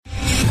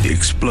The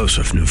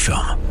explosive new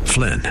film,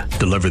 Flynn,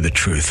 deliver the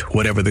truth,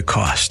 whatever the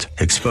cost.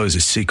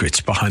 Exposes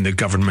secrets behind the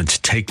government's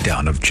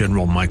takedown of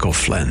General Michael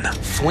Flynn.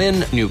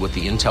 Flynn knew what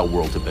the intel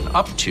world had been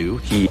up to.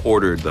 He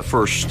ordered the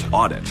first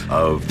audit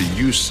of the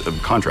use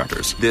of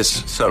contractors.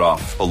 This set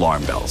off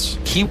alarm bells.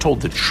 He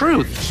told the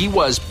truth. He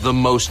was the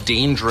most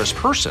dangerous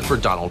person for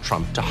Donald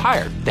Trump to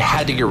hire. They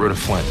had to get rid of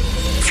Flynn.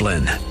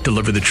 Flynn,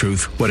 deliver the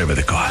truth, whatever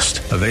the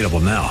cost. Available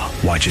now.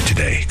 Watch it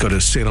today. Go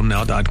to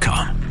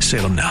salemnow.com.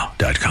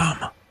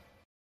 salemnow.com.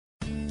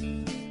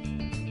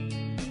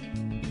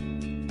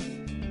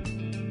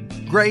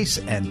 Grace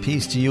and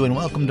peace to you, and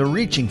welcome to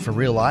Reaching for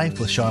Real Life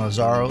with Sean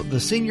Azzaro, the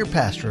senior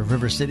pastor of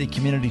River City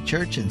Community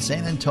Church in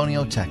San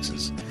Antonio,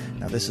 Texas.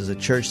 Now, this is a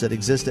church that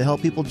exists to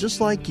help people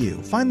just like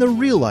you find the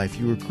real life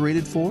you were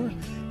created for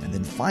and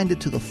then find it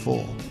to the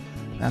full.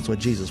 That's what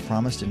Jesus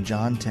promised in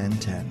John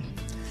 10:10.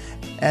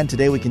 And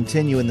today we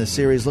continue in this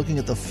series looking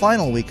at the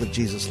final week of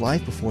Jesus'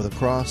 life before the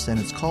cross, and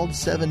it's called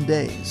 7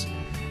 Days.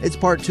 It's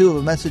part 2 of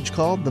a message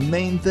called The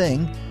Main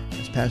Thing,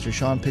 as Pastor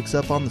Sean picks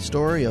up on the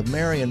story of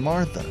Mary and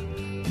Martha.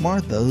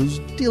 Martha, who's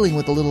dealing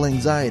with a little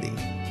anxiety.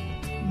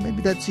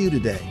 Maybe that's you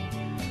today.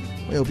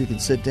 We hope you can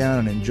sit down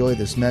and enjoy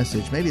this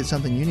message. Maybe it's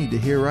something you need to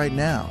hear right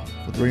now,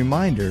 with a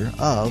reminder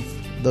of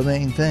the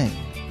main thing.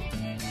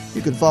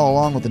 You can follow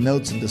along with the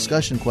notes and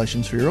discussion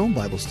questions for your own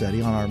Bible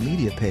study on our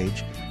media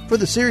page for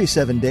the series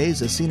 7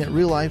 Days as seen at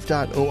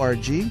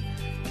reallife.org.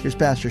 Here's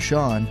Pastor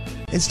Sean.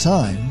 It's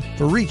time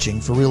for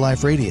Reaching for Real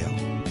Life Radio.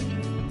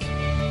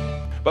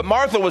 But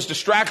Martha was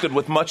distracted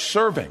with much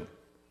serving.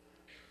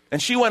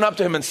 And she went up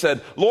to him and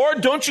said,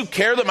 "Lord, don't you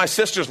care that my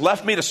sister's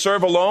left me to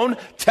serve alone?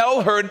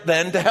 Tell her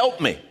then to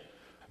help me."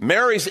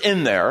 Mary's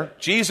in there.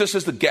 Jesus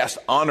is the guest,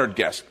 honored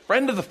guest,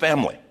 friend of the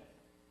family.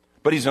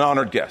 But he's an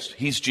honored guest.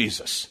 He's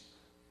Jesus.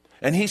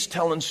 And he's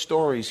telling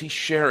stories. He's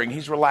sharing.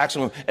 He's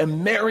relaxing with him.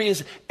 And Mary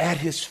is at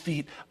his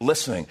feet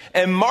listening.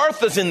 And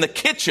Martha's in the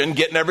kitchen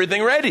getting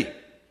everything ready.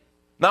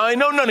 Now, I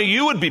know none of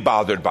you would be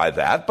bothered by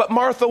that, but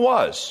Martha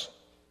was.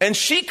 And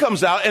she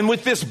comes out, and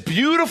with this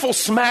beautiful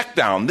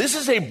smackdown, this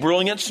is a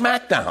brilliant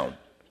smackdown.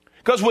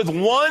 Because with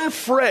one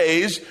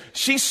phrase,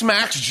 she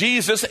smacks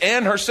Jesus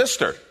and her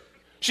sister.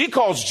 She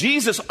calls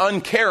Jesus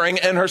uncaring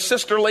and her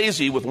sister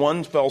lazy with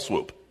one fell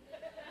swoop.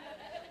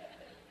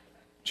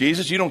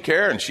 Jesus, you don't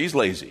care, and she's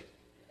lazy.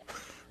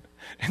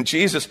 And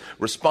Jesus'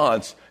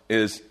 response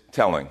is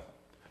telling.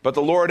 But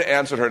the Lord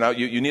answered her. Now,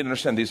 you need to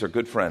understand, these are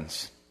good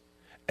friends.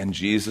 And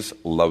Jesus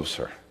loves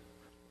her.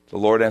 The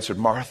Lord answered,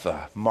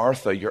 "Martha,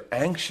 Martha, you're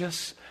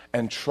anxious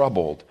and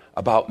troubled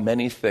about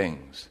many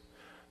things,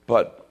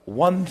 but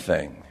one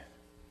thing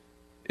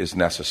is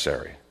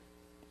necessary."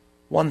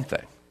 One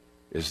thing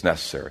is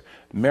necessary.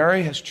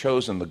 Mary has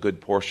chosen the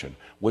good portion,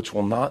 which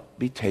will not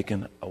be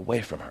taken away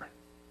from her.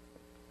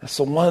 That's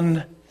the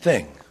one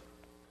thing.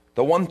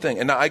 The one thing.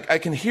 And now I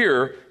can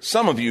hear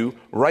some of you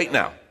right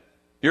now.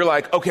 You're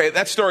like, okay,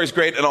 that story's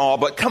great and all,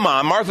 but come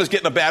on, Martha's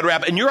getting a bad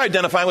rap, and you're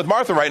identifying with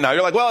Martha right now.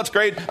 You're like, well, it's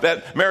great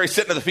that Mary's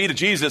sitting at the feet of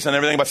Jesus and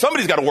everything, but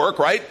somebody's got to work,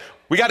 right?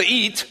 We got to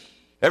eat.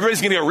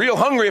 Everybody's going to get real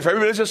hungry if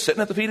everybody's just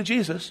sitting at the feet of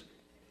Jesus.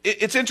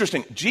 It's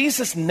interesting.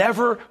 Jesus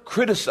never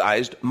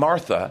criticized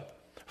Martha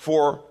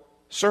for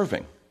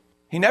serving.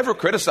 He never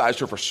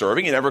criticized her for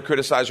serving. He never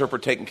criticized her for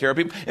taking care of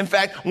people. In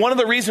fact, one of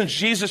the reasons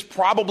Jesus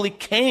probably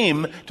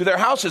came to their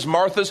house is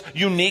Martha's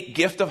unique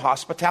gift of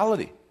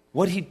hospitality.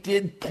 What he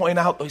did point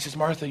out, though, he says,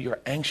 "Martha, you're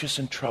anxious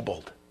and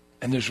troubled,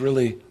 and there's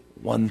really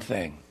one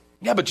thing."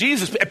 Yeah, but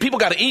Jesus, people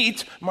got to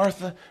eat.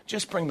 "Martha,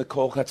 just bring the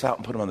cold cuts out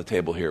and put them on the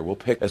table here. We'll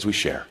pick as we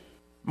share."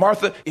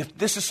 "Martha, if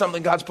this is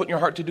something God's put in your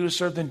heart to do to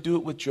serve, then do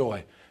it with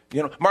joy."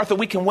 "Martha,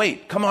 we can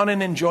wait. Come on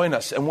in and join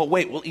us, and we'll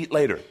wait. We'll eat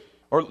later."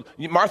 Or,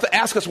 "Martha,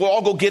 ask us. We'll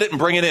all go get it and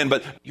bring it in."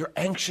 But you're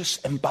anxious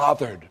and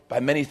bothered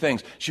by many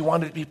things. She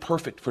wanted it to be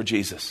perfect for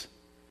Jesus.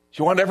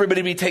 She wanted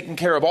everybody to be taken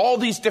care of. All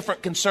these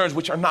different concerns,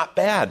 which are not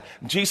bad.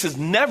 Jesus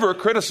never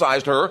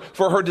criticized her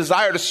for her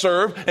desire to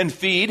serve and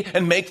feed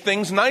and make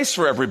things nice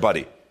for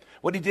everybody.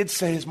 What he did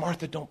say is,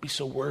 "Martha, don't be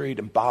so worried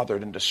and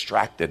bothered and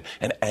distracted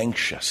and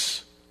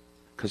anxious."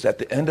 Because at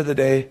the end of the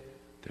day,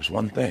 there's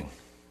one thing.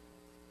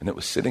 And it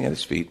was sitting at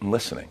his feet and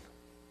listening.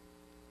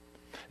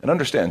 And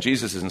understand,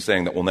 Jesus isn't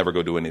saying that we'll never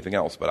go do anything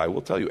else, but I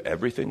will tell you,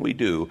 everything we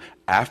do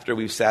after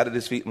we've sat at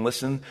his feet and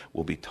listened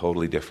will be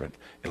totally different.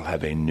 It'll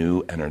have a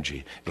new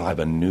energy. It'll have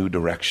a new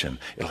direction.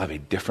 It'll have a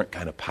different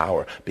kind of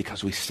power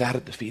because we sat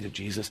at the feet of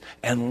Jesus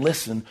and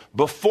listened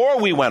before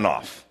we went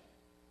off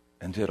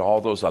and did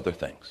all those other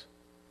things.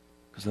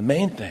 Because the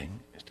main thing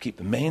is to keep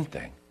the main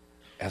thing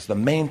as the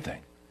main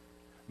thing.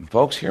 And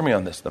folks, hear me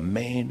on this. The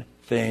main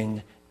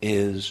thing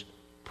is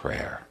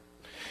prayer.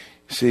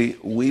 See,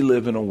 we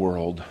live in a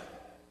world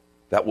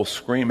that will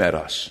scream at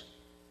us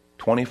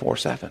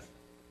 24/7.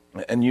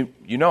 And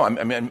you know,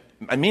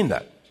 I mean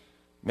that.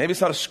 Maybe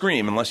it's not a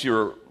scream unless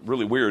you're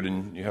really weird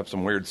and you have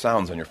some weird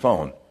sounds on your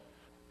phone.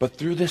 But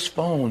through this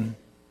phone,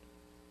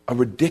 a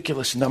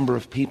ridiculous number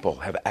of people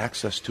have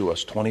access to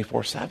us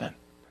 24/7.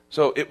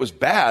 So it was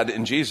bad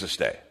in Jesus'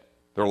 day.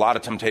 There were a lot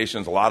of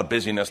temptations, a lot of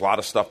busyness, a lot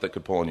of stuff that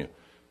could pull on you.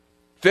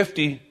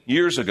 50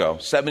 years ago,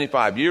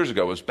 75 years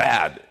ago was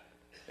bad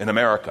in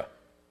America.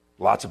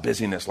 Lots of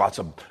busyness,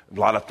 a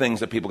lot of things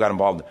that people got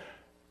involved in.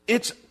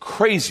 It's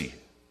crazy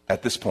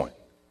at this point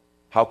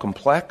how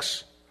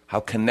complex, how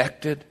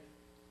connected,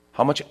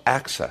 how much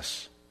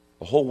access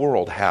the whole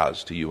world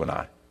has to you and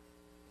I.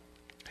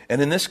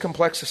 And in this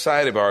complex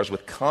society of ours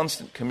with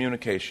constant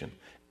communication,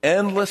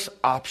 endless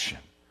option,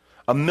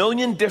 a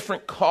million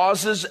different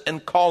causes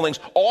and callings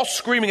all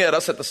screaming at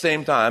us at the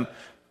same time,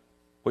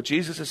 what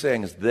Jesus is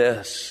saying is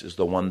this is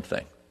the one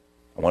thing.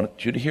 I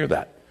want you to hear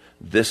that.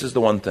 This is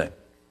the one thing.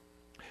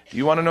 Do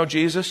you want to know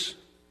Jesus? Do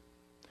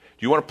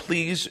you want to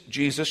please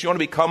Jesus? You want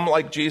to become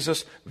like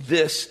Jesus?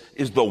 This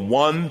is the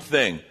one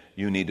thing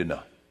you need to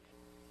know.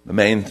 The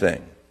main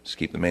thing. Just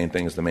keep the main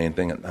thing as the main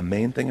thing. And the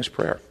main thing is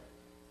prayer.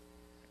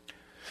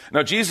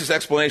 Now, Jesus'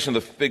 explanation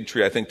of the fig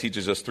tree, I think,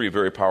 teaches us three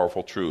very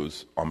powerful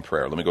truths on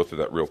prayer. Let me go through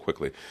that real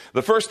quickly.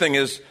 The first thing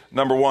is,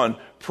 number one,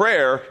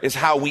 prayer is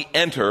how we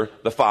enter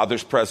the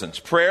Father's presence.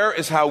 Prayer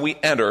is how we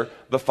enter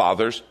the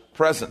Father's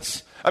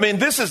presence. I mean,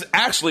 this is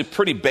actually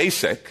pretty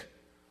basic.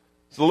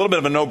 It's a little bit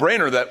of a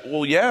no-brainer that,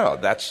 well, yeah,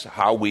 that's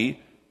how we,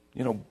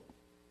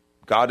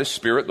 God is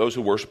spirit. Those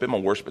who worship him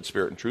will worship in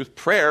spirit and truth.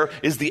 Prayer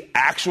is the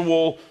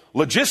actual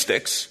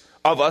logistics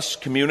of us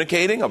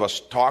communicating, of us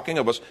talking,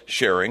 of us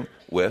sharing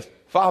with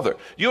Father.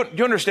 You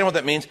understand what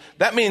that means?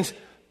 That means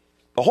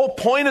the whole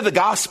point of the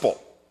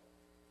gospel,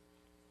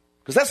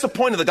 because that's the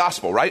point of the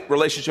gospel, right?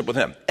 Relationship with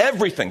him.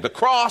 Everything. The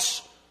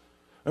cross.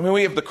 I mean,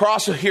 we have the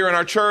cross here in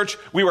our church.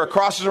 We wear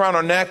crosses around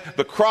our neck.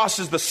 The cross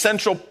is the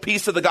central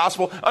piece of the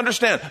gospel.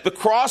 Understand, the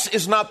cross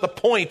is not the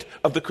point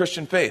of the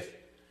Christian faith.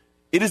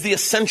 It is the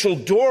essential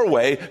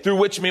doorway through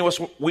which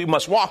we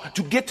must walk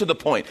to get to the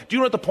point. Do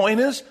you know what the point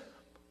is?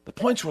 The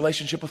point is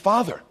relationship with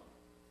Father.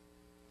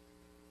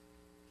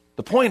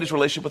 The point is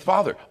relationship with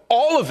Father.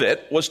 All of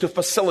it was to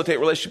facilitate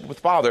relationship with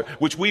Father,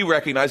 which we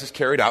recognize is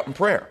carried out in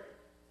prayer.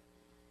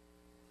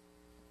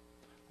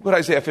 Look what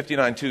Isaiah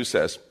 59:2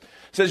 says.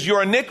 It says,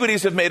 your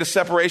iniquities have made a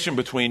separation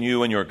between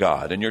you and your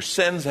God, and your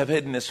sins have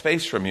hidden his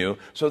face from you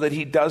so that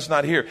he does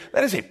not hear.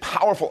 That is a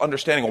powerful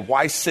understanding of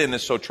why sin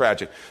is so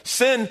tragic.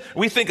 Sin,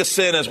 we think of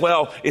sin as,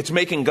 well, it's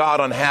making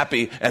God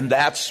unhappy, and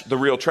that's the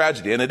real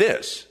tragedy, and it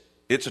is.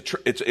 It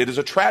is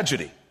a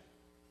tragedy.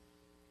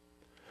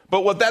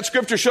 But what that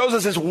scripture shows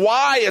us is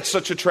why it's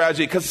such a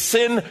tragedy, because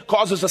sin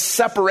causes a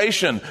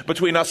separation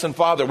between us and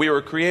Father. We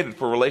were created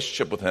for a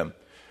relationship with him.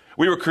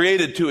 We were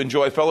created to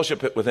enjoy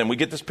fellowship with him. We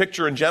get this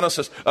picture in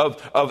Genesis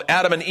of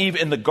Adam and Eve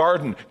in the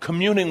garden,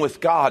 communing with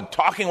God,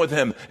 talking with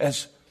him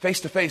as face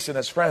to face and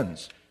as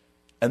friends.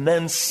 And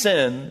then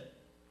sin,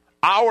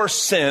 our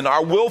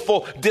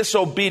willful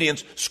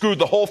disobedience screwed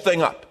the whole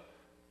thing up.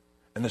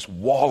 And this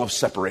wall of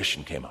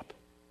separation came up.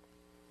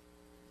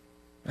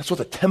 That's what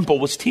the temple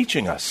was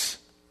teaching us.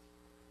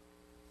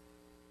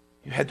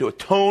 You had to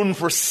atone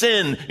for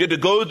sin. You had to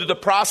go through the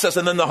process,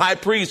 and then the high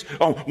priest,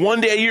 one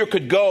day a year,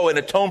 could go and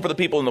atone for the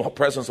people in the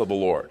presence of the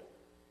Lord.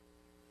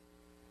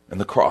 And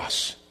the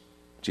cross,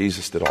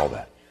 Jesus did all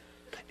that.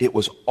 It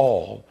was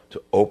all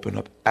to open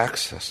up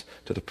access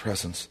to the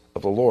presence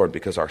of the Lord,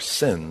 because our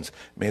sins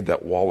made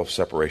that wall of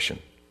separation.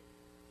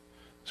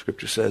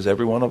 Scripture says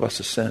every one of us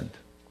has sinned.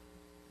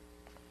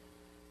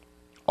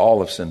 All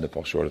have sinned and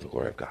fall short of the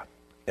glory of God.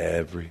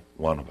 Every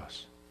one of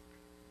us.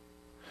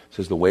 It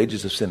says the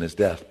wages of sin is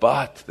death,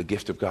 but the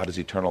gift of God is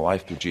eternal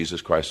life through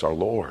Jesus Christ our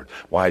Lord.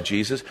 Why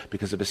Jesus?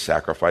 Because of his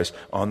sacrifice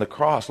on the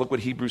cross. Look what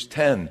Hebrews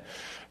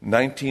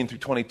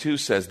 10:19-22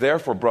 says.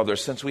 Therefore,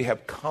 brothers, since we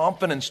have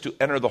confidence to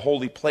enter the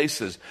holy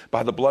places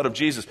by the blood of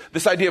Jesus.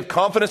 This idea of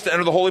confidence to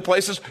enter the holy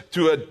places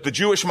to the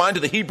Jewish mind,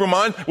 to the Hebrew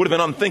mind, would have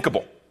been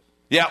unthinkable.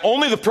 Yeah,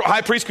 only the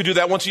high priest could do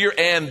that once a year,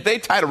 and they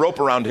tied a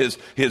rope around his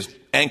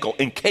ankle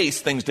in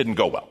case things didn't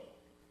go well.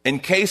 In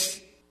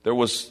case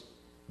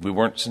we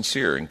weren't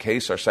sincere, in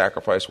case our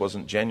sacrifice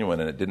wasn't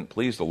genuine and it didn't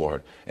please the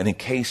Lord, and in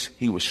case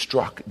he was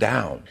struck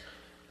down,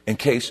 in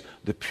case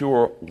the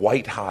pure,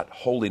 white-hot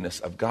holiness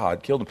of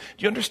God killed him.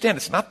 Do you understand?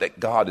 It's not that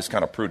God is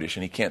kind of prudish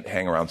and he can't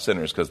hang around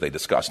sinners because they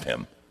disgust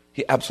him.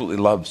 He absolutely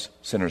loves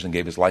sinners and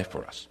gave his life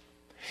for us.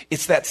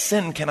 It's that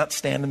sin cannot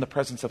stand in the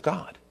presence of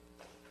God.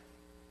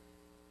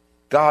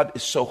 God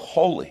is so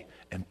holy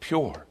and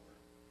pure.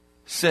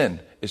 Sin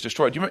is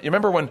destroyed. You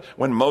remember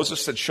when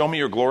Moses said, show me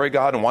your glory,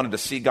 God, and wanted to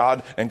see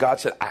God, and God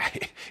said,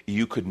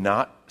 you could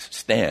not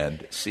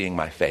stand seeing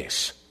my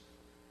face.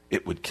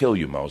 It would kill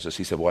you, Moses.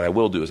 He said, what I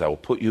will do is I will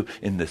put you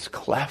in this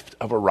cleft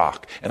of a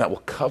rock, and I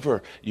will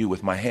cover you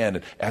with my hand,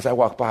 and as I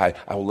walk by,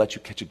 I will let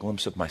you catch a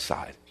glimpse of my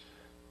side.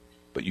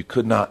 But you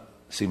could not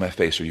see my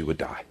face or you would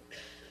die.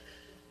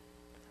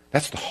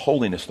 That's the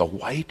holiness, the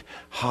white,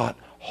 hot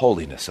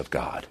holiness of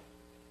God.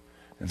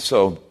 And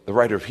so the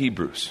writer of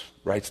Hebrews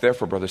writes,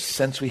 therefore, brothers,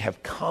 since we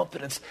have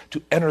confidence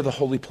to enter the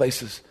holy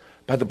places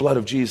by the blood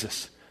of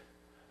Jesus,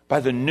 by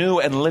the new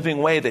and living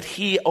way that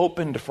he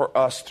opened for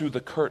us through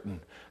the curtain,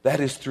 that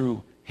is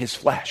through his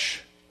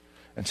flesh.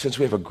 And since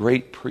we have a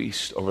great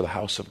priest over the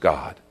house of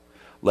God,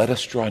 let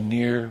us draw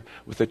near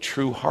with a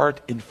true heart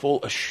in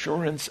full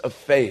assurance of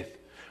faith,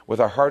 with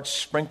our hearts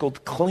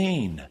sprinkled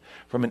clean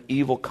from an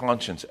evil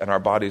conscience and our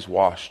bodies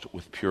washed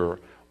with pure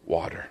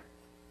water.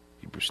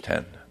 Hebrews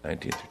 10,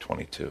 19 through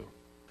 22.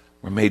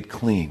 We're made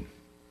clean.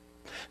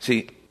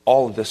 See,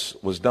 all of this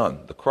was done,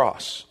 the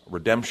cross,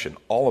 redemption,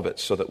 all of it,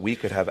 so that we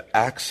could have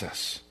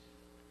access.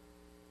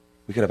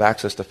 We could have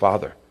access to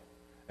Father.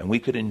 And we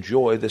could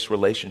enjoy this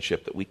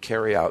relationship that we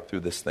carry out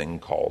through this thing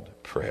called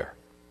prayer.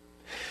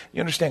 You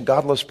understand,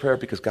 God loves prayer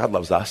because God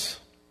loves us.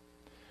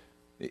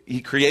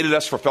 He created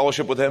us for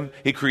fellowship with Him.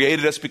 He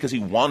created us because He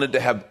wanted to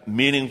have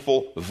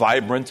meaningful,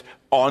 vibrant,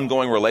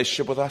 ongoing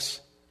relationship with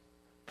us.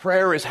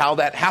 Prayer is how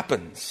that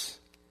happens.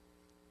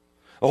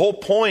 The whole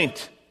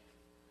point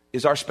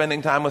is our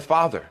spending time with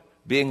Father,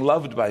 being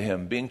loved by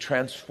Him, being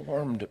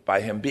transformed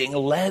by Him, being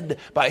led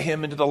by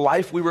Him into the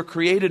life we were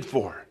created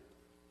for.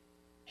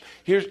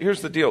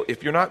 Here's the deal.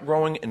 If you're not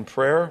growing in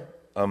prayer,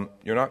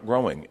 you're not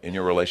growing in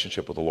your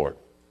relationship with the Lord.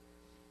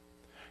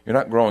 You're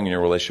not growing in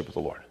your relationship with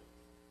the Lord.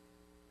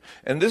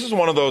 And this is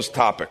one of those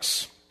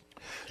topics.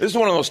 This is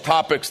one of those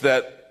topics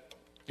that,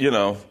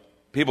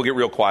 people get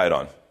real quiet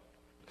on.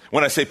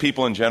 When I say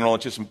people in general,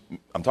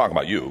 I'm talking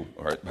about you,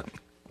 all right? But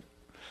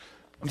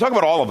I'm talking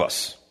about all of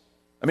us.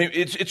 I mean,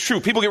 it's true.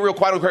 People get real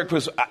quiet on prayer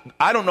because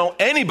I don't know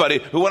anybody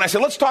who, when I say,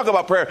 let's talk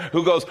about prayer,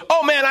 who goes,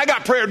 oh man, I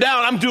got prayer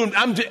down. I'm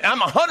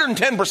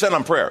 110%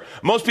 on prayer.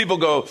 Most people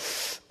go,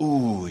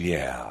 ooh,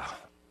 yeah,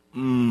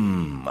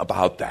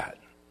 about that.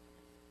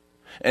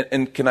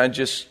 And can I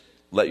just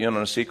let you in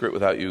on a secret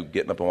without you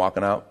getting up and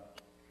walking out?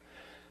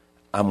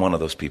 I'm one of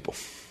those people.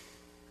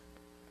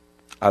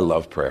 I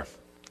love prayer.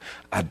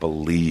 I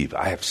believe.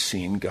 I have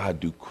seen God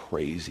do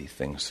crazy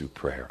things through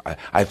prayer.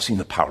 I've seen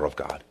the power of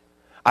God.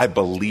 I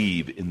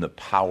believe in the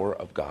power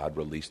of God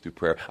released through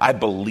prayer. I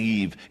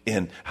believe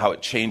in how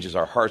it changes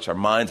our hearts, our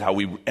minds, how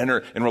we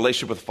enter in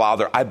relationship with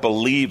Father. I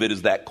believe it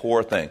is that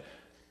core thing.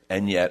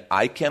 And yet,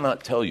 I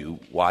cannot tell you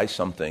why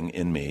something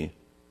in me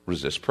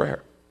resists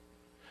prayer.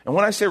 And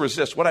when I say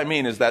resist, what I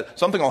mean is that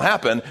something will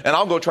happen, and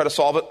I'll go try to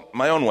solve it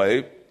my own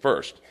way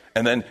first.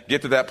 And then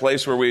get to that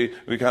place where we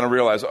kind of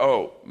realize,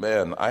 oh,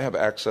 man, I have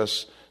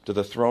access to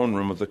the throne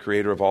room of the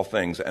Creator of all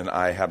things, and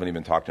I haven't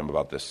even talked to Him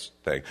about this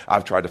thing.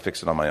 I've tried to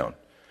fix it on my own.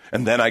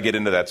 And then I get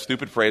into that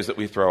stupid phrase that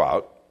we throw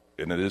out,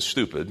 and it is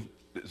stupid,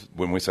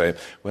 when we say,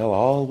 well,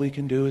 all we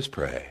can do is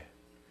pray.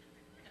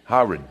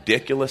 How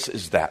ridiculous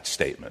is that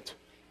statement?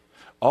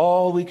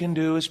 All we can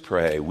do is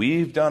pray.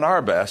 We've done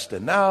our best,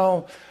 and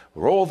now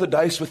roll the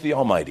dice with the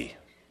Almighty.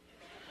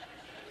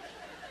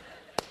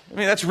 I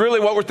mean, that's really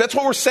what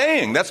we're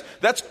saying. That's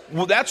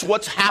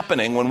what's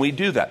happening when we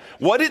do that.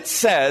 What it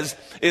says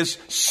is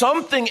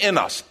something in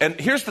us. And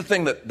here's the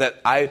thing that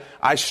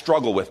I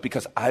struggle with,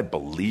 because I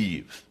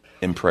believe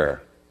in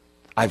prayer.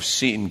 I've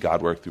seen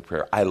God work through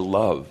prayer. I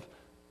love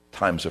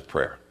times of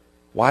prayer.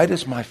 Why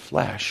does my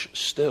flesh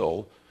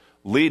still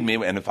lead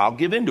me, and if I'll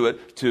give into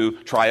it, to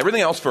try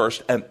everything else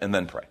first and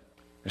then pray?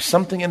 There's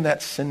something in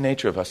that sin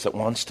nature of us that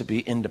wants to be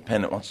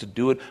independent, wants to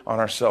do it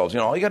on ourselves.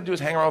 All you got to do is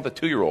hang around with a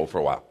 2-year-old for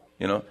a while.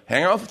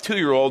 Hang around with a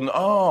 2-year-old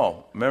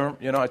and, remember,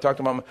 I talked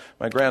about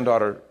my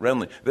granddaughter,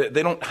 Renly.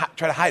 They don't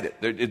try to hide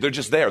it. They're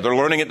just there. They're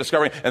learning it,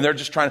 discovering, and they're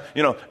just trying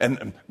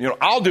to,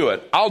 I'll do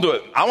it.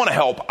 I want to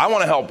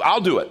help.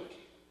 I'll do it.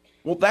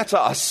 Well, that's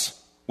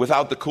us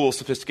without the cool,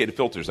 sophisticated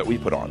filters that we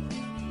put on.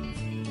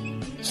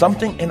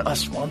 Something in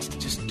us wants to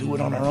just do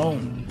it on our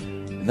own.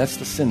 And that's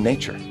the sin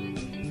nature.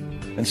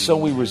 And so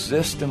we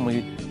resist and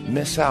we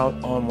miss out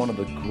on one of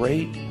the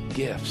great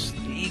gifts,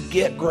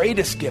 the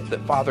greatest gift that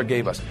Father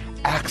gave us.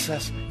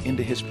 Access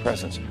into His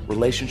presence,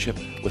 relationship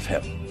with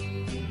Him.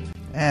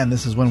 And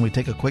this is when we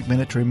take a quick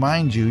minute to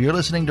remind you, you're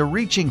listening to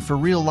Reaching for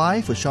Real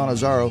Life with Sean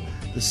Azzaro,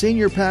 the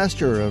senior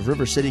pastor of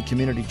River City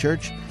Community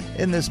Church,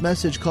 in this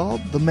message called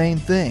The Main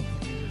Thing,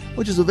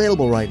 which is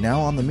available right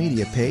now on the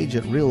media page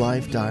at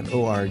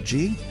reallife.org.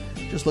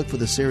 Just look for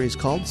the series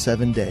called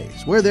 7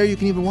 Days, where there you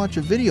can even watch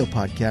a video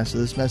podcast of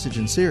this message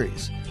and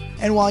series.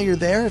 And while you're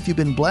there, if you've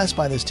been blessed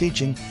by this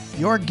teaching,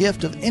 your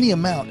gift of any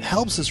amount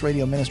helps this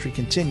radio ministry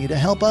continue to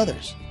help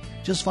others.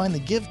 Just find the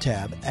Give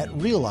tab at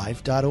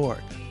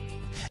reallife.org.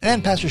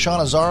 And Pastor Sean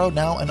Azzaro,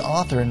 now an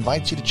author,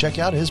 invites you to check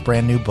out his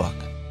brand new book.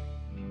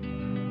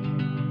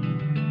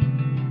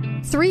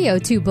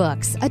 302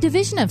 Books, a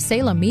division of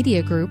Salem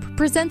Media Group,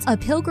 presents A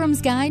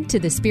Pilgrim's Guide to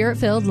the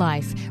Spirit-Filled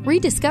Life,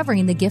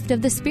 Rediscovering the Gift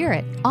of the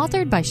Spirit,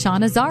 authored by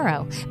Sean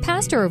Azzaro,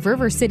 pastor of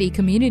River City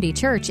Community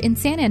Church in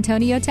San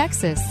Antonio,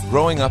 Texas.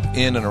 Growing up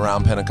in and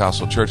around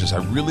Pentecostal churches,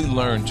 I really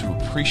learned to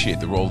appreciate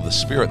the role of the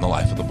Spirit in the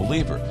life of the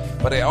believer.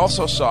 But I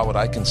also saw what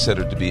I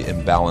considered to be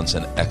imbalance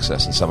and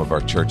excess in some of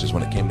our churches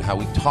when it came to how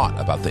we taught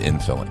about the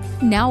infilling.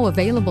 Now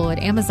available at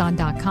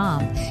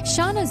Amazon.com,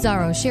 Sean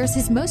Azzaro shares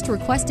his most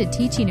requested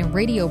teaching and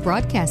radio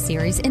broadcast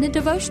series in a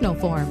devotional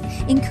form,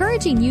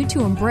 encouraging you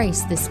to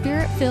embrace the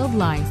Spirit-filled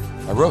life.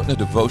 I wrote in a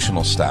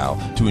devotional style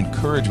to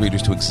encourage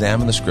readers to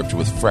examine the Scripture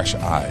with fresh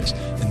eyes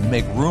and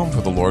make room for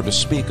the Lord to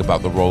speak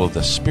about the role of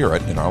the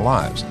Spirit in our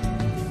lives.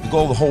 The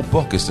goal of the whole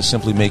book is to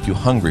simply make you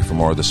hungry for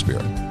more of the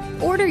Spirit.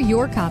 Order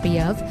your copy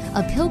of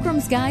A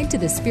Pilgrim's Guide to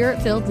the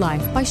Spirit-Filled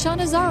Life by Sean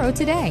Azzaro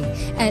today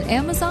at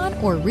Amazon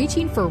or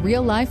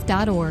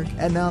reachingforreallife.org.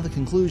 And now the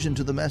conclusion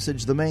to the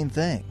message, The Main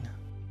Thing.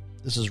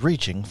 This is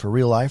Reaching for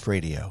Real Life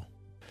Radio.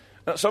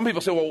 Now, some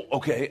people say, well,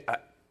 okay,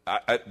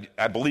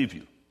 I believe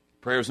you.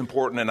 Prayer is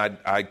important, and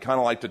I kind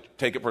of like to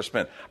take it for a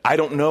spin. I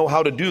don't know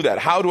how to do that.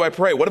 How do I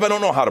pray? What if I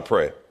don't know how to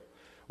pray?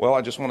 Well,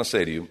 I just want to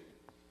say to you,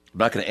 I'm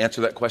not going to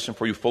answer that question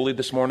for you fully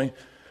this morning,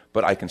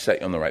 but I can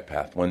set you on the right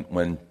path.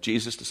 When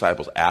Jesus'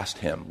 disciples asked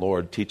him,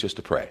 Lord, teach us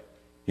to pray,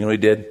 you know what he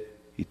did?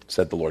 He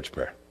said the Lord's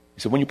Prayer.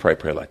 He said, when you pray,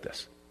 pray like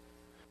this.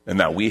 And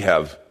now we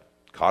have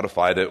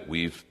codified it.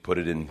 We've put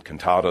it in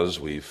cantatas.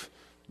 We've,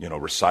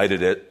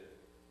 recited it.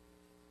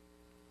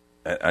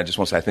 And I just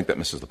want to say, I think that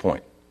misses the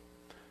point.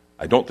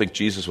 I don't think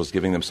Jesus was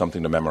giving them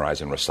something to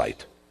memorize and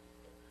recite,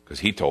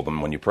 because he told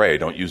them, when you pray,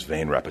 don't use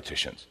vain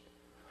repetitions.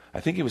 I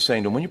think he was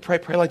saying to them, when you pray,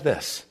 pray like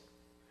this.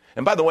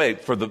 And by the way,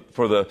 for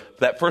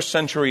that first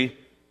century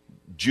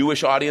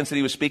Jewish audience that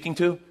he was speaking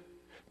to,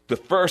 the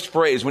first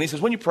phrase, when he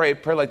says, when you pray,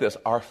 pray like this,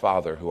 Our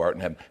Father who art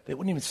in heaven, they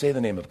wouldn't even say the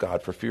name of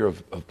God for fear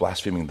of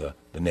blaspheming the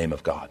name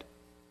of God.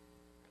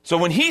 So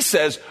when he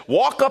says,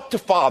 walk up to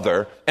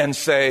Father and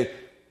say,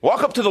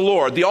 walk up to the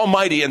Lord, the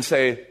Almighty, and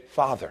say,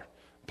 Father.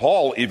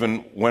 Paul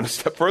even went a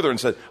step further and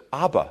said,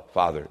 Abba,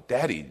 Father,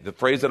 Daddy, the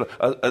phrase that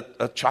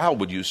a child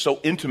would use, so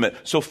intimate,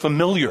 so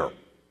familiar.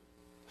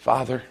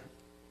 Father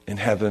in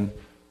heaven,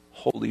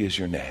 holy is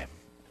your name.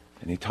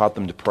 And he taught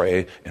them to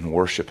pray and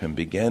worship him.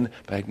 Begin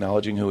by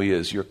acknowledging who he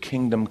is. Your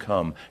kingdom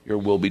come, your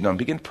will be done.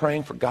 Begin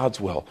praying for God's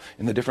will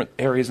in the different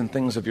areas and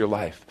things of your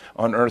life,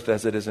 on earth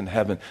as it is in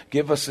heaven.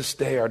 Give us this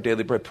day our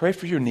daily bread. Pray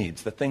for your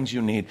needs, the things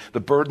you need, the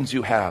burdens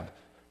you have.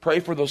 Pray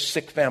for those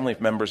sick family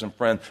members and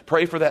friends.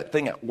 Pray for that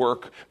thing at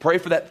work. Pray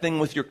for that thing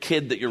with your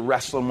kid that you're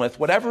wrestling with.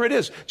 Whatever it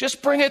is,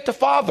 just bring it to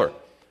Father.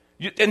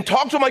 And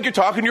talk to him like you're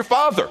talking to your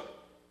father.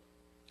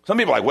 Some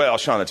people are like, well,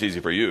 Sean, that's easy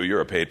for you.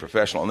 You're a paid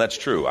professional. And that's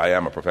true. I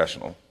am a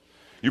professional.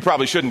 You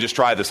probably shouldn't just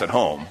try this at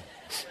home.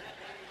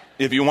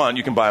 If you want,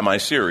 you can buy my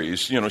series.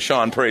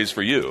 Sean Prays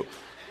for You.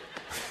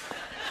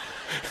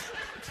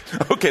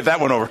 Okay, that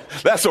went over.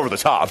 That's over the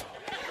top.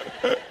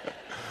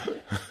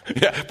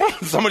 Yeah,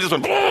 someone just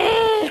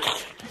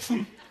went.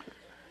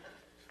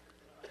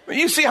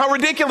 You see how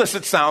ridiculous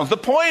it sounds. The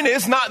point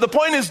is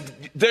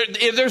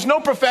there's no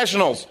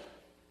professionals.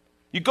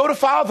 You go to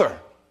Father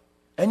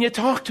and you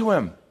talk to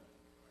him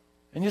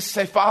and you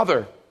say,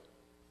 Father,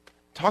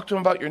 talk to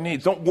him about your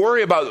needs. Don't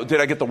worry about,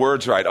 did I get the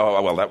words right?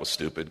 Oh, well, that was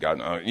stupid. God,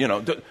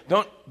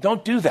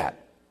 don't do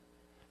that.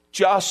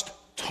 Just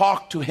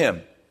talk to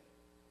him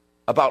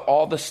about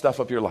all the stuff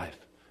of your life.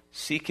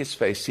 Seek his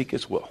face, seek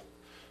his will.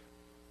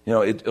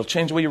 It'll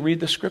change the way you read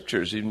the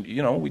scriptures.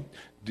 We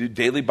do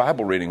daily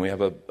Bible reading. We have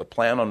a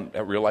plan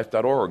at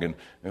reallife.org and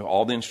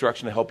all the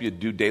instruction to help you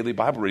do daily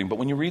Bible reading. But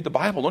when you read the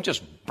Bible, don't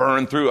just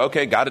burn through,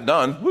 okay, got it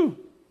done. Woo,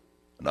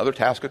 another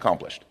task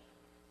accomplished.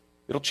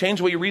 It'll change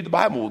the way you read the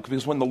Bible,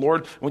 because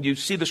when you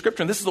see the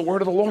scripture, and this is the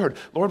word of the Lord,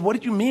 Lord, what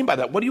did you mean by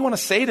that? What do you want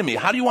to say to me?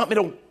 How do you want me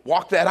to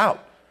walk that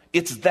out?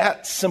 It's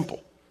that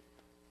simple.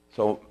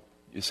 So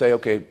you say,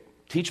 okay,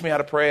 teach me how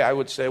to pray. I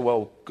would say,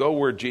 well, go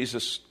where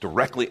Jesus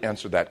directly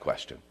answered that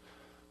question.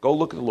 Go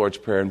look at the Lord's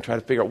Prayer and try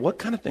to figure out what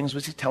kind of things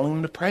was he telling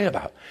them to pray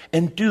about,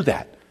 and do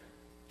that.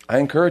 I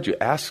encourage you,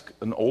 ask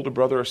an older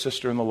brother or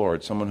sister in the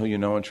Lord, someone who you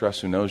know and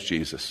trust who knows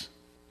Jesus.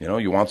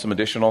 You want some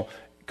additional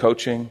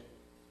coaching?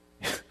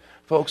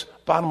 Folks,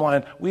 bottom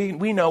line,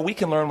 we know we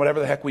can learn whatever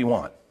the heck we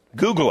want.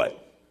 Google it.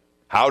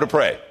 How to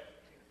pray.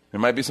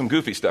 There might be some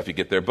goofy stuff you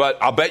get there, but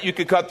I'll bet you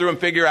could cut through and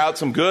figure out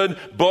some good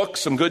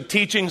books, some good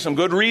teaching, some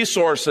good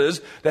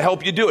resources to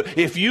help you do it.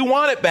 If you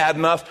want it bad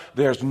enough,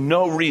 there's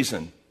no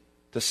reason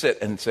to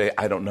sit and say,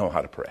 I don't know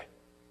how to pray.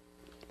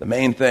 The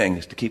main thing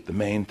is to keep the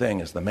main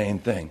thing as the main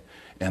thing,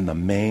 and the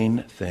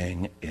main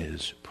thing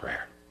is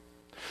prayer.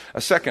 A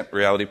second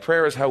reality,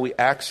 prayer is how we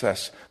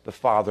access the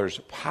Father's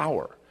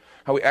power.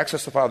 How we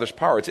access the Father's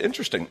power. It's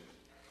interesting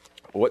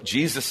what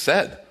Jesus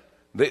said.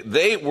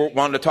 They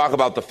wanted to talk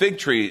about the fig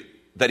tree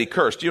that he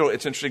cursed.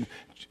 It's interesting.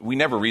 We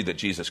never read that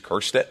Jesus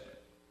cursed it.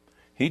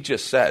 He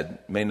just said,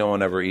 may no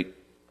one ever eat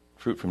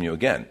fruit from you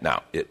again.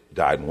 Now, it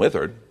died and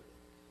withered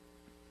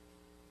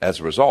as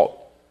a result.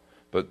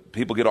 But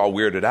people get all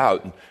weirded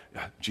out. And,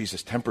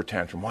 Jesus temper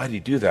tantrum. Why did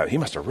he do that? He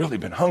must have really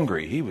been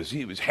hungry. He was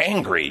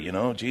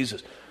hangry,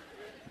 Jesus.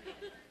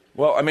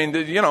 Well, I mean,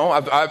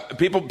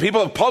 people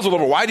have puzzled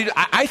over why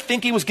I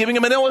think he was giving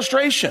him an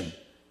illustration.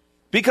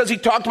 Because he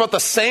talked about the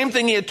same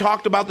thing he had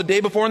talked about the day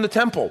before in the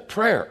temple,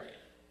 prayer.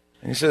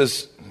 And he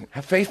says,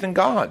 have faith in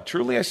God.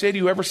 Truly I say to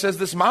you, whoever says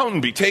this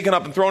mountain be taken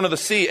up and thrown into the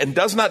sea and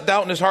does not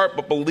doubt in his heart,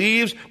 but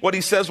believes what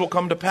he says will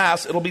come to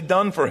pass, it'll be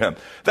done for him.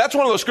 That's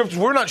one of those scriptures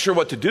we're not sure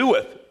what to do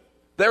with.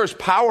 There is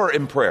power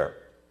in prayer.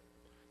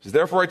 He says,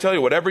 therefore I tell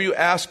you, whatever you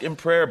ask in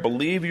prayer,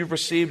 believe you've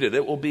received it.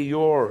 It will be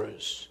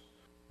yours.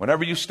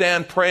 Whenever you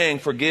stand praying,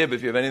 forgive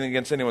if you have anything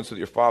against anyone, so that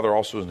your Father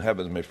also in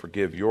heaven may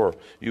forgive your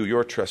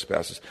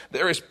trespasses.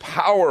 There is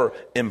power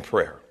in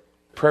prayer.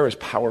 Prayer is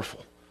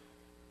powerful.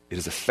 It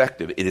is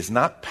effective. It is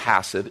not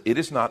passive. It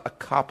is not a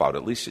cop-out.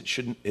 At least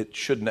it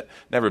should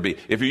never be.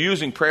 If you're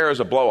using prayer as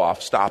a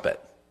blow-off, stop it.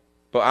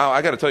 But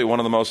I got to tell you, one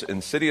of the most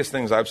insidious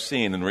things I've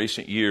seen in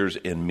recent years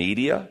in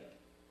media,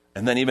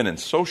 and then even in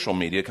social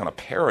media, kind of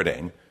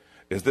parroting,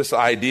 is this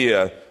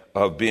idea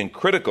of being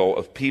critical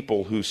of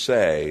people who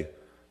say,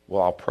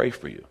 well, I'll pray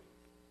for you.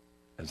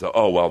 And so,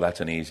 oh, well, that's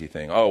an easy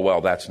thing. Oh,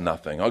 well, that's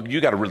nothing. Oh,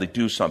 you got to really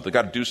do something.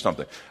 Got to do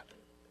something.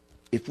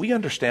 If we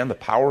understand the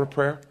power of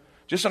prayer,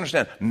 just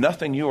understand,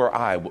 nothing you or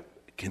I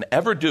can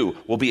ever do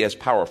will be as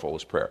powerful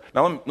as prayer.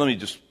 Now, let me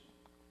just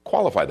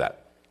qualify that.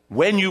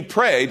 When you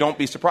pray, don't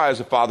be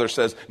surprised if Father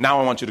says, now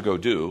I want you to go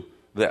do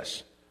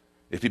this.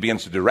 If he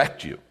begins to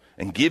direct you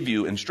and give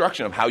you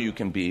instruction of how you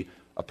can be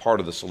a part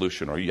of the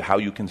solution, or how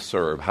you can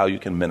serve, how you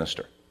can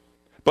minister.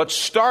 But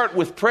start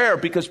with prayer,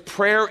 because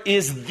prayer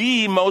is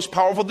the most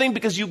powerful thing,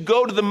 because you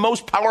go to the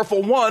most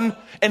powerful one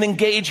and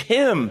engage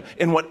him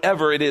in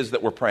whatever it is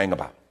that we're praying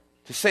about.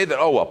 To say that,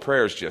 oh, well,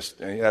 prayer is just,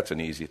 that's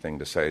an easy thing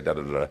to say,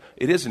 da-da-da-da.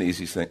 It is an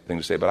easy thing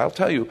to say, but I'll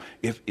tell you,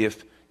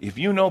 if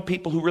you know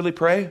people who really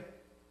pray,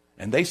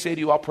 and they say to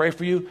you, I'll pray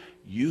for you,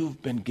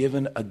 you've been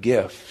given a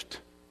gift.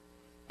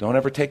 Don't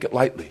ever take it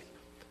lightly,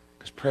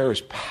 because prayer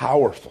is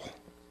powerful.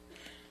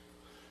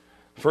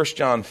 1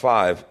 John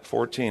 5,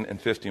 14 and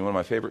 15, one of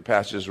my favorite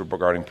passages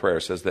regarding prayer,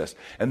 says this,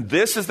 and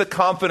this is the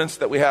confidence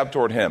that we have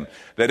toward him,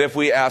 that if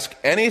we ask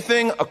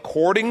anything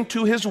according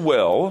to his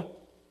will,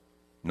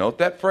 note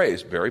that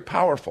phrase, very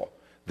powerful.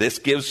 This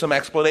gives some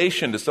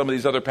explanation to some of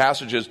these other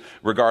passages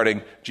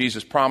regarding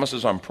Jesus'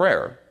 promises on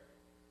prayer.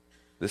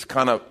 This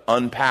kind of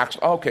unpacks,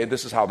 okay,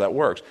 this is how that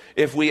works.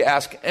 If we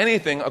ask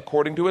anything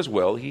according to his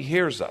will, he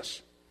hears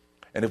us.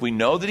 And if we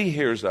know that he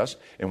hears us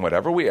in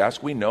whatever we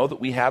ask, we know that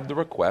we have the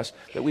request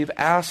that we've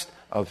asked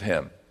of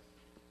him.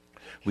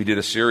 We did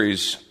a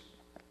series,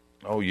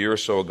 a year or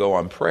so ago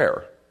on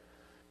prayer.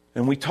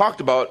 And we talked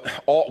about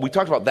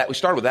that. We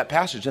started with that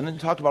passage and then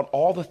talked about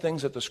all the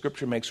things that the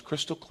scripture makes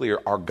crystal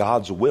clear are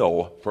God's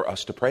will for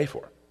us to pray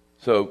for.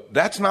 So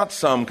that's not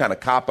some kind of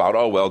cop-out,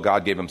 oh, well,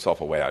 God gave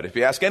himself a way out. If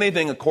you ask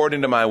anything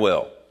according to my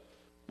will.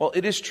 Well,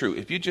 it is true.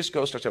 If you just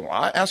go start saying, well,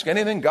 I ask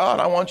anything,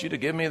 God, I want you to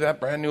give me that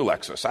brand new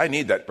Lexus. I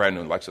need that brand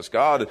new Lexus,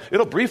 God.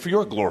 It'll breathe for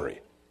your glory.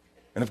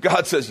 And if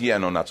God says, yeah,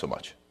 no, not so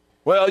much.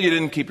 Well, you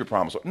didn't keep your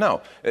promise.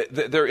 No,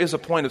 there is a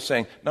point of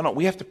saying, no,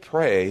 we have to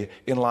pray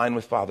in line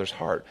with Father's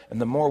heart. And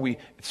the more we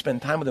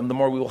spend time with him, the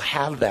more we will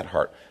have that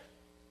heart.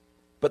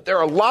 But there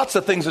are lots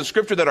of things in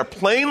Scripture that are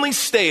plainly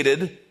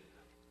stated,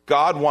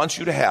 God wants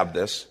you to have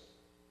this,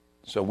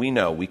 so we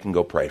know we can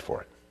go pray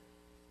for it.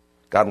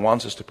 God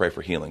wants us to pray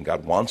for healing.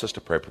 God wants us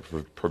to pray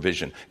for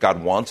provision.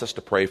 God wants us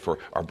to pray for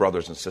our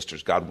brothers and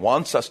sisters. God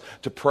wants us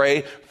to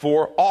pray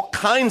for all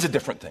kinds of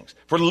different things.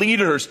 For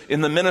leaders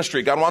in the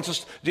ministry. God wants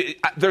us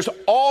there's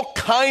all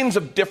kinds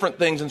of different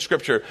things in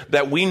Scripture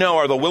that we know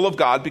are the will of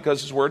God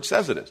because his word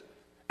says it is.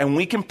 And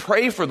we can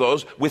pray for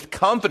those with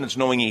confidence,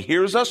 knowing he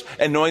hears us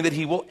and knowing that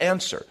he will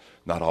answer.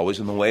 Not always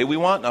in the way we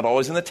want, not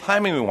always in the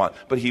timing we want,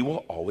 but he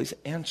will always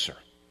answer.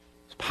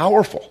 It's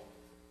powerful,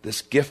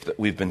 this gift that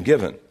we've been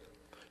given.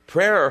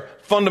 Prayer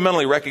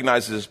fundamentally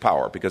recognizes his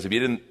power, because if you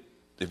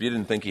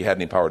didn't think he had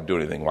any power to do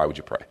anything, why would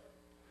you pray?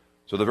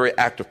 So the very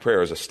act of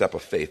prayer is a step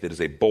of faith. It is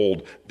a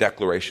bold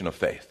declaration of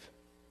faith.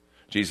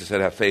 Jesus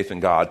said, have faith in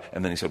God,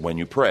 and then he said, when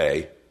you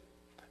pray,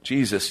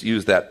 Jesus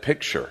used that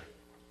picture.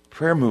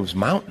 Prayer moves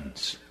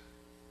mountains.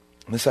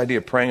 And this idea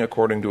of praying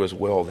according to his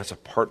will, that's a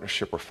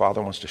partnership where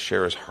Father wants to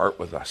share his heart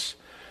with us.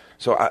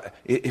 So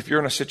if you're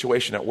in a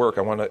situation at work,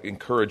 I want to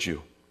encourage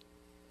you,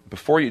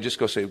 before you just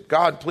go say,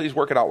 God, please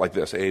work it out like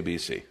this, A, B,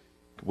 C.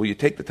 Will you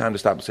take the time to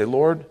stop and say,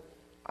 Lord,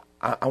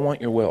 I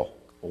want your will.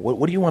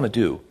 What do you want to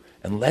do?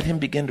 And let him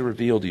begin to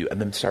reveal to you,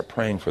 and then start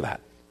praying for that.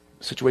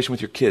 Situation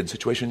with your kids,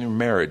 situation in your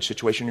marriage,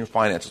 situation in your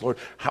finances. Lord,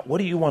 what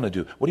do you want to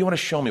do? What do you want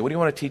to show me? What do you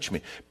want to teach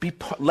me?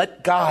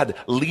 Let God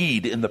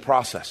lead in the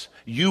process.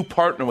 You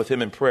partner with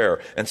him in prayer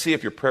and see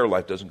if your prayer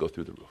life doesn't go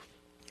through the roof.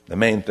 The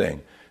main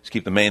thing is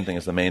keep the main thing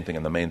as the main thing,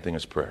 and the main thing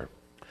is prayer.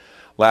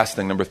 Last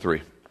thing, number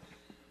 3.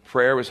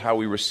 Prayer is how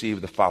we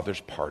receive the Father's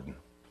pardon.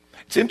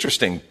 It's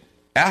interesting.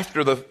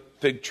 After the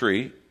fig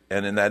tree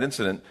and in that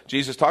incident,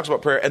 Jesus talks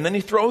about prayer, and then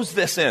he throws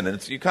this in. And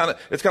it's kind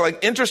of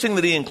like interesting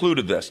that he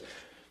included this.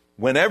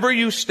 Whenever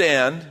you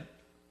stand,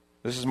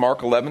 this is Mark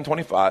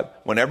 11:25,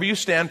 whenever you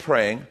stand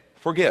praying,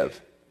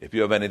 forgive if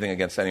you have anything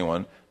against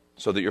anyone,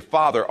 so that your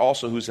Father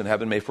also who's in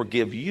heaven may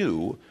forgive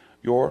you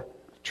your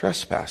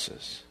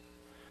trespasses.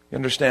 You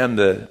understand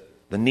the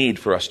need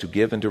for us to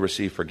give and to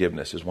receive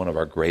forgiveness is one of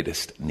our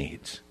greatest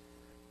needs.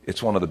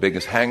 It's one of the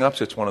biggest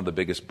hang-ups. It's one of the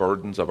biggest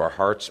burdens of our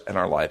hearts and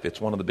our life. It's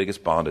one of the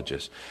biggest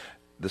bondages.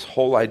 This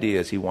whole idea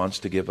is he wants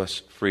to give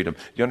us freedom.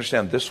 You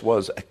understand, this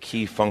was a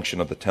key function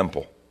of the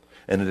temple,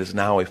 and it is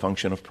now a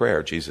function of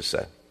prayer, Jesus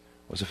said.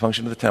 It was a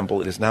function of the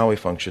temple. It is now a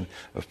function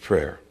of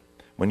prayer.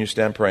 When you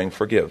stand praying,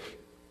 forgive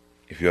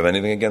if you have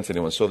anything against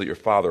anyone, so that your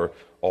Father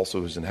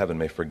also who's in heaven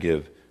may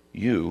forgive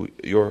you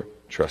your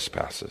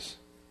trespasses.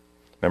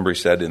 Remember, he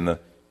said in the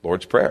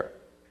Lord's Prayer,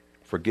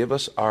 forgive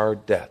us our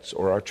debts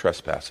or our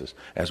trespasses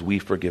as we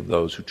forgive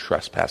those who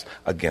trespass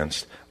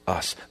against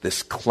us.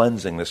 This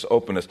cleansing, this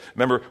openness.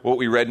 Remember what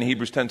we read in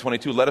Hebrews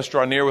 10:22. Let us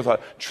draw near with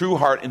a true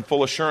heart in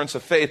full assurance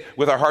of faith,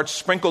 with our hearts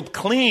sprinkled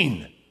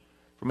clean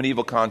from an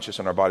evil conscience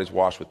and our bodies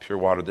washed with pure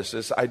water.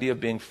 This idea of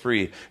being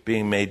free,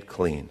 being made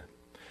clean.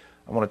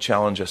 I want to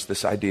challenge us.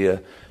 This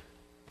idea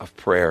of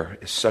prayer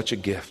is such a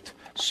gift.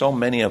 So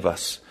many of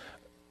us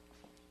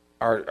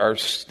are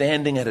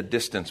standing at a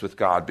distance with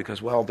God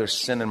because, well, there's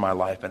sin in my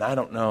life and I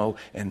don't know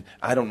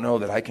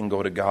that I can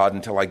go to God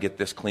until I get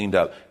this cleaned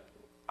up.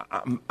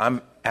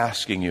 I'm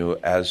asking you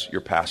as your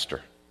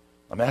pastor.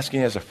 I'm asking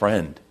you as a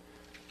friend.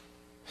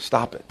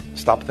 Stop it.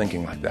 Stop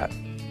thinking like that.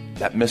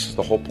 That misses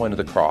the whole point of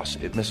the cross.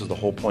 It misses the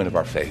whole point of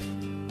our faith.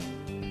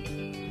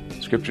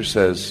 Scripture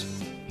says,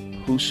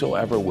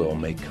 whosoever will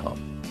may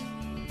come.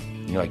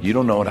 And you're like, you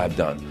don't know what I've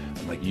done.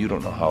 I'm like, you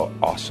don't know how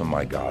awesome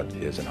my God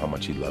is and how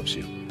much he loves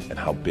you and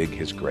how big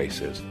his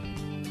grace is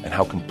and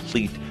how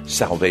complete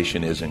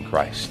salvation is in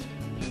Christ.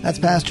 That's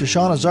Pastor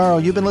Sean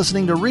Azzaro. You've been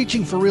listening to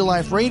Reaching for Real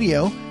Life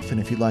Radio. And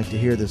if you'd like to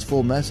hear this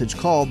full message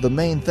called The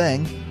Main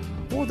Thing,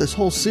 or this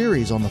whole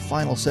series on the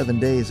final 7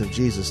 days of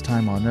Jesus'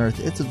 time on earth,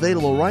 it's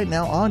available right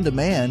now on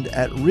demand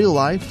at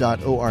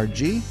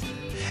reallife.org.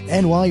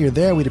 And while you're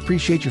there, we'd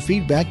appreciate your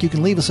feedback. You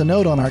can leave us a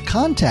note on our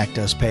Contact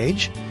Us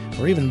page.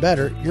 Or even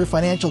better, your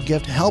financial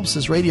gift helps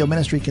this radio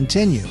ministry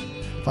continue.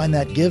 Find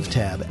that Give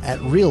tab at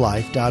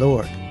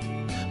reallife.org.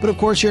 But of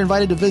course, you're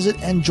invited to visit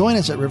and join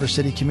us at River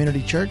City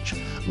Community Church,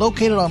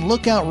 located on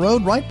Lookout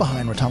Road right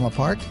behind Rotama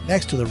Park,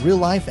 next to the Real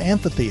Life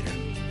Amphitheater.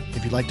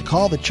 If you'd like to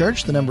call the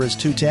church, the number is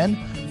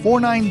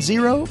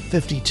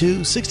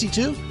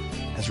 210-490-5262,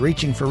 as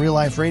Reaching for Real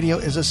Life Radio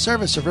is a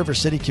service of River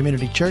City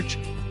Community Church.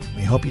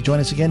 We hope you join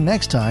us again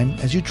next time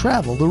as you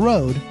travel the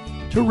road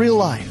to real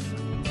life.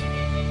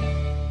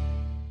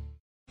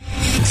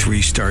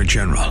 3-star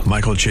General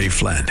Michael J.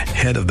 Flynn,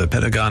 head of the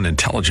Pentagon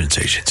Intelligence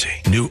Agency,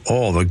 knew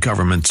all the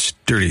government's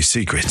dirty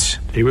secrets.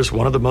 He was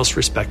one of the most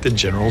respected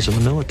generals in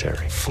the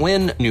military.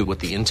 Flynn knew what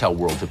the intel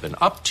world had been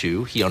up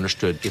to. He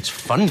understood its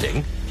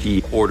funding.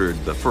 He ordered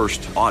the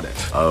first audit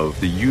of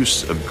the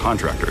use of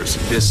contractors.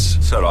 This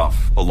set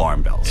off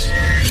alarm bells.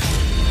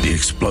 The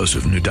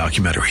explosive new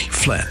documentary,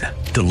 Flynn,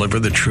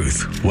 Deliver the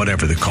Truth,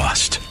 Whatever the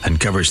Cost,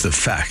 uncovers the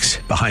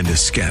facts behind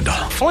this scandal.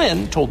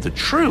 Flynn told the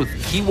truth.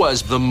 He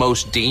was the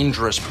most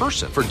dangerous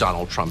person for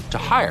Donald Trump to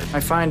hire. I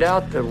find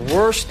out the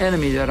worst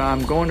enemy that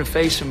I'm going to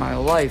face in my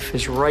life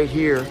is right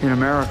here in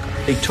America.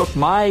 They took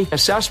my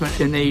assessment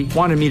and they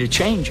wanted me to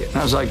change it. And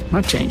I was like, I'm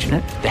not changing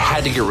it. They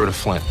had to get rid of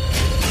Flynn.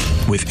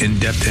 With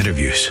in-depth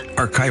interviews,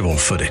 archival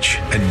footage,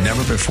 and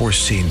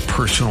never-before-seen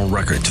personal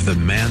records of the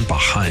man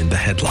behind the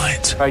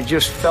headlines. I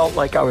just felt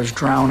like I was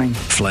drowning.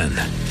 Flynn,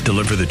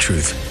 Deliver the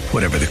Truth,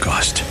 Whatever the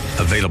Cost.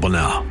 Available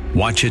now.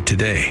 Watch it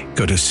today.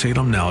 Go to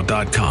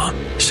salemnow.com.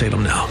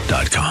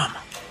 salemnow.com.